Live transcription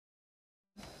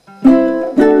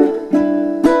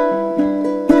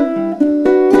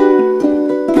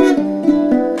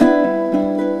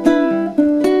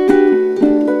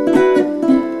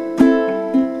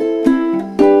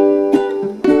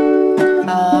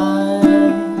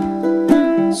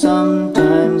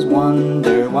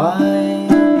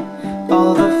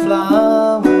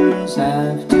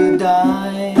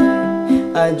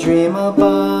dream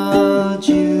about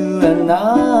you, and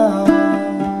now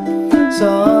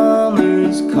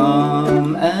summer's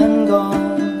come and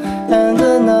gone, and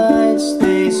the nights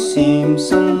they seem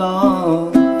so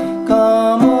long.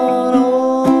 Come on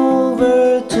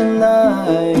over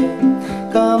tonight,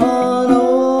 come on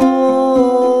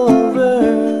over.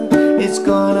 It's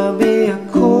gonna be a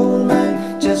cool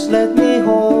night, just let me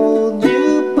hold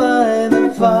you by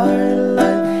the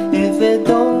firelight. If it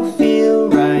don't feel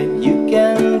right, you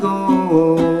can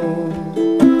go.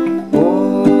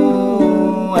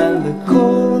 Oh, and the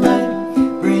cool night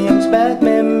brings back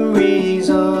memories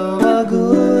of a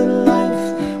good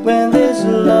life when this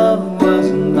love was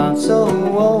not so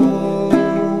old.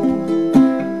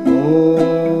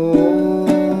 Oh,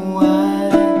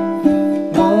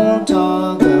 I won't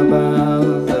talk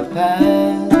about the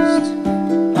past,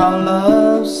 how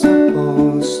love's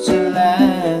supposed to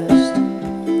last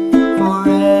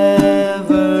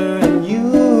forever, and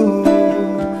you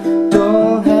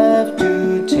don't have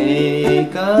to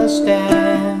take a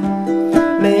stand.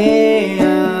 Lay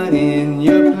out in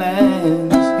your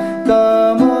plans.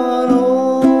 Come on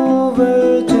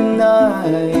over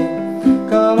tonight,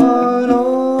 come on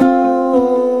over.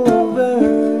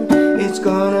 It's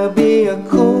gonna be a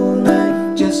cool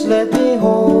night, just let me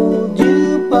hold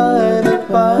you by the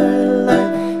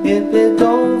firelight. If it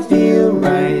don't feel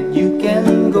right, you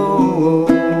can go.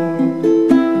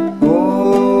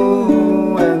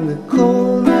 Oh, and the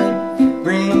cool night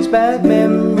brings back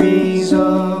memories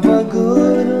of a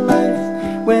good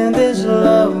life when this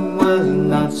love was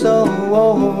not so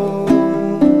old.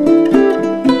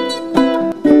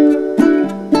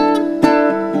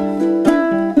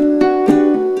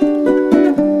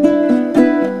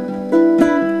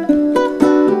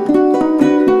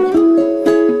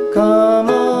 Come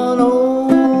on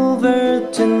over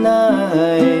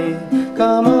tonight,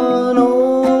 come on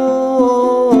over.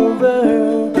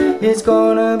 It's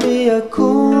gonna be a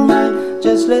cool night,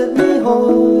 just let me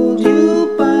hold you